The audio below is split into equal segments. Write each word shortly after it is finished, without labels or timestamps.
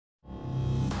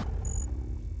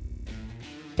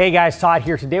Hey guys, Todd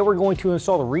here. Today we're going to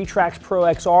install the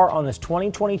RetraxPRO XR on this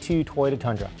 2022 Toyota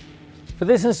Tundra. For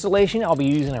this installation, I'll be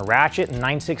using a ratchet and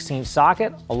 9/16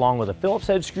 socket, along with a Phillips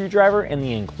head screwdriver and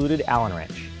the included Allen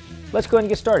wrench. Let's go ahead and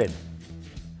get started.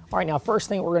 All right, now first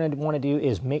thing we're going to want to do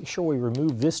is make sure we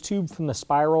remove this tube from the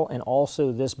spiral and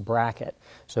also this bracket.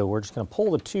 So we're just going to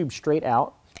pull the tube straight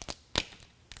out.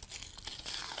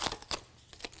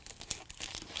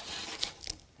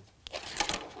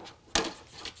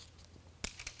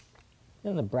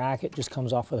 And the bracket just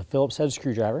comes off with a Phillips head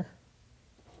screwdriver.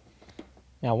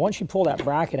 Now once you pull that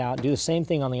bracket out, do the same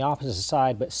thing on the opposite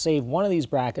side, but save one of these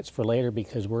brackets for later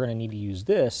because we're going to need to use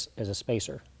this as a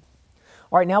spacer.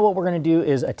 All right, now what we're going to do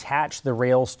is attach the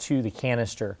rails to the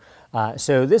canister.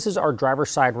 So this is our driver's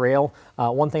side rail.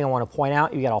 One thing I want to point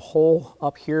out, you got a hole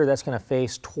up here that's going to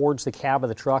face towards the cab of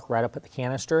the truck right up at the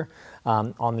canister.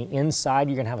 On the inside,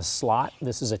 you're going to have a slot.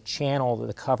 This is a channel that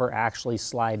the cover actually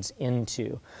slides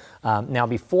into. Now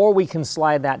before we can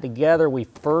slide that together, we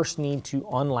first need to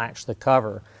unlatch the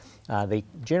cover. They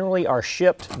generally are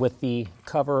shipped with the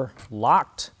cover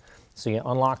locked. So you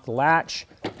unlock the latch,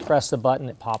 press the button,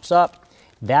 it pops up.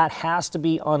 That has to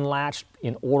be unlatched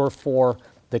in order for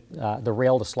the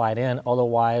rail to slide in,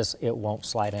 otherwise it won't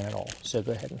slide in at all. So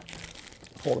go ahead and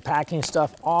pull the packing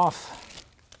stuff off,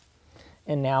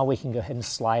 and now we can go ahead and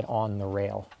slide on the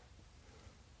rail.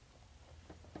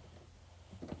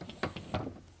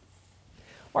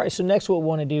 All right, so next what we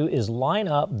want to do is line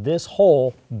up this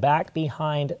hole back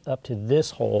behind up to this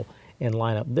hole and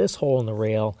line up this hole in the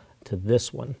rail to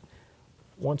this one.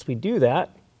 Once we do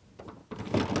that,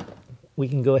 we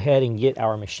can go ahead and get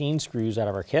our machine screws out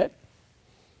of our kit.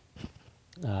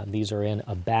 These are in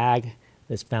a bag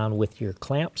that's found with your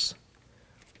clamps.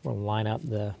 We'll line up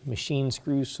the machine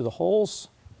screws to the holes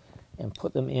and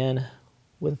put them in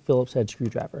with a Phillips head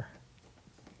screwdriver.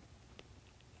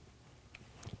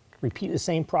 Repeat the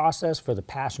same process for the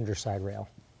passenger side rail.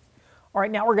 All right,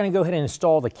 now we're going to go ahead and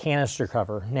install the canister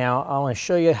cover. Now, I want to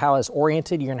show you how it's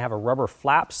oriented. You're going to have a rubber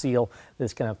flap seal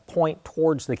that's going to point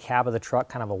towards the cab of the truck,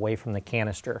 kind of away from the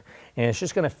canister. And it's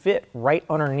just going to fit right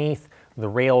underneath the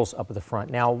rails up at the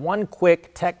front. Now, one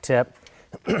quick tech tip.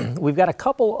 We've got a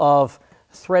couple of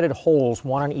threaded holes,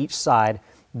 one on each side.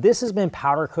 This has been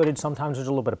powder coated. Sometimes there's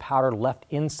a little bit of powder left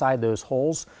inside those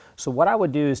holes. So what I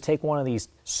would do is take one of these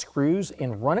screws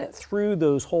and run it through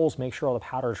those holes, make sure all the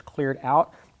powder is cleared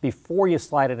out before you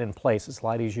slide it in place. It's a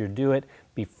lot easier to do it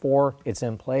before it's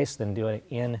in place than do it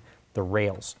in the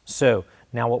rails. So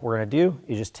now what we're going to do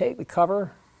is just take the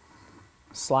cover,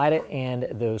 slide it, and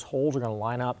those holes are going to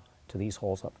line up to these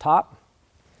holes up top.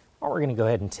 Or we're going to go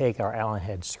ahead and take our Allen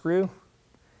head screw,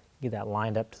 get that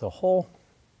lined up to the hole,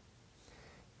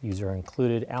 use our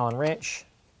included Allen wrench.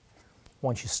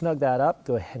 Once you snug that up,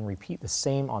 go ahead and repeat the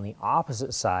same on the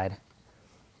opposite side.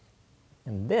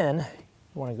 And then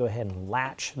you want to go ahead and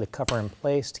latch the cover in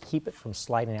place to keep it from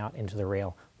sliding out into the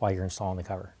rail while you're installing the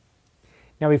cover.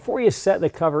 Now before you set the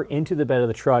cover into the bed of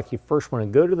the truck, you first want to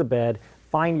go to the bed,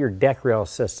 find your deck rail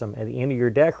system. At the end of your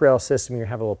deck rail system, you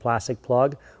have a little plastic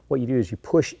plug. What you do is you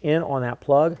push in on that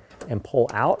plug and pull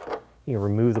out. You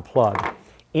remove the plug.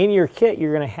 In your kit,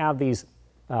 you're going to have these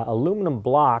aluminum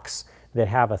blocks that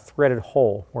have a threaded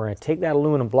hole. We're going to take that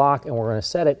aluminum block and we're going to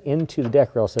set it into the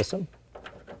deck rail system.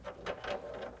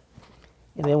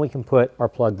 And then we can put our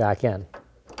plug back in.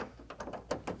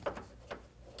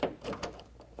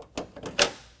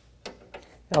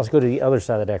 Now let's go to the other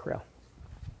side of the deck rail.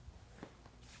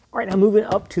 All right, now moving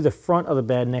up to the front of the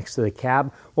bed next to the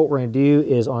cab, what we're going to do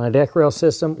is on a deck rail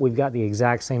system, we've got the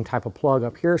exact same type of plug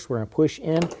up here, so we're going to push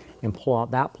in and pull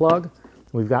out that plug.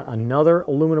 We've got another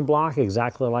aluminum block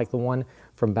exactly like the one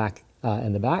from back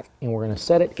in the back, and we're going to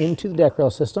set it into the deck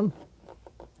rail system.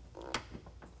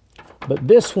 But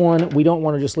this one, we don't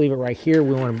want to just leave it right here.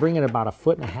 We want to bring it about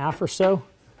 1.5 feet or so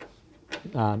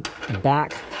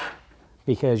back,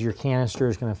 because your canister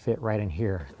is going to fit right in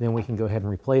here. Then we can go ahead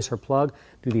and replace our plug,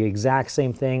 do the exact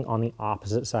same thing on the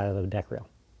opposite side of the deck rail.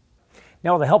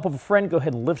 Now with the help of a friend, go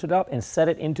ahead and lift it up and set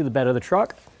it into the bed of the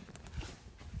truck.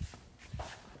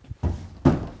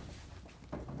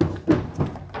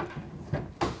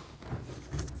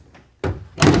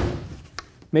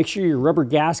 Make sure your rubber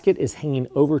gasket is hanging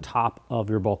over top of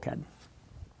your bulkhead.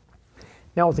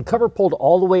 Now with the cover pulled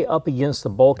all the way up against the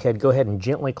bulkhead, go ahead and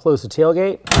gently close the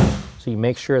tailgate so you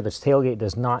make sure this tailgate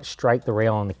does not strike the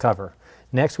rail on the cover.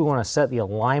 Next, we want to set the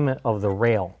alignment of the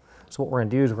rail. So what we're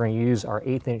going to do is we're going to use our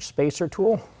 1/8" spacer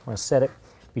tool. We're going to set it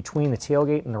between the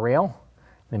tailgate and the rail,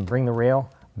 then bring the rail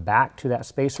back to that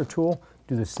spacer tool.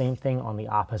 Do the same thing on the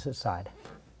opposite side.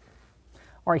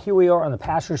 All right, here we are on the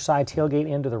passenger side tailgate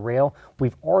end of the rail.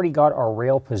 We've already got our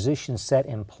rail position set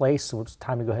in place, so it's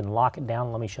time to go ahead and lock it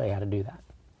down. Let me show you how to do that.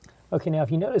 Okay, now if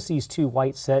you notice these two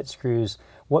white set screws,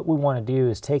 what we want to do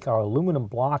is take our aluminum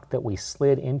block that we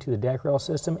slid into the deck rail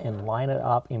system and line it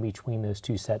up in between those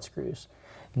two set screws.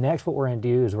 Next, what we're going to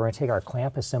do is we're going to take our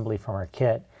clamp assembly from our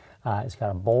kit. It's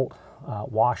got a bolt,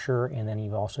 washer, and then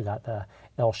you've also got the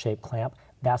L-shaped clamp.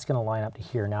 That's going to line up to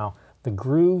here. Now, the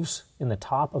grooves in the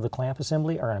top of the clamp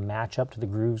assembly are going to match up to the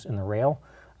grooves in the rail,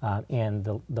 and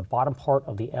the bottom part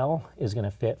of the L is going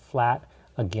to fit flat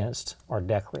against our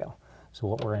deck rail. So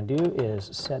what we're going to do is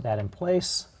set that in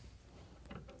place,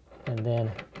 and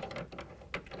then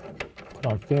put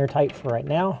on finger tight for right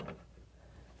now.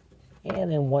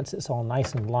 And then once it's all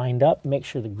nice and lined up, make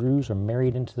sure the grooves are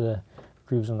married into the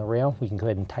grooves on the rail. We can go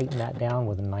ahead and tighten that down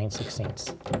with a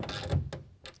 9/16.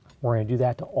 We're going to do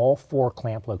that to all 4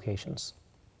 clamp locations.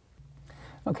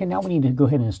 Okay, now we need to go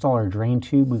ahead and install our drain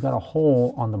tube. We've got a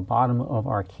hole on the bottom of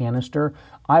our canister.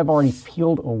 I've already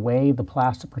peeled away the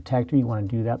plastic protector. You want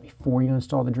to do that before you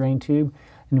install the drain tube.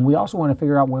 And we also want to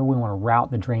figure out where we want to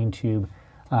route the drain tube.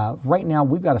 Right now,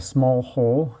 we've got a small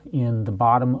hole in the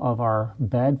bottom of our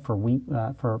bed for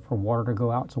water to go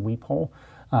out. It's a weep hole.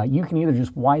 You can either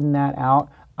just widen that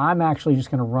out. I'm actually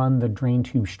just going to run the drain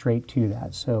tube straight to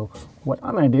that. So what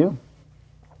I'm going to do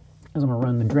is I'm going to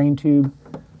run the drain tube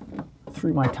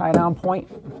through my tie down point,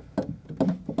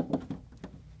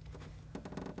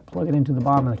 plug it into the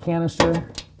bottom of the canister,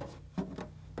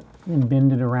 and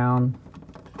bend it around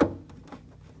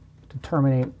to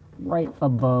terminate right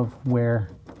above where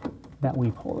that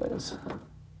weep hole is. All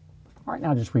right,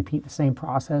 now just repeat the same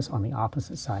process on the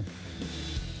opposite side.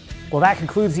 Well, that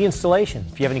concludes the installation.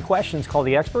 If you have any questions, call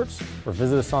the experts or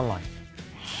visit us online.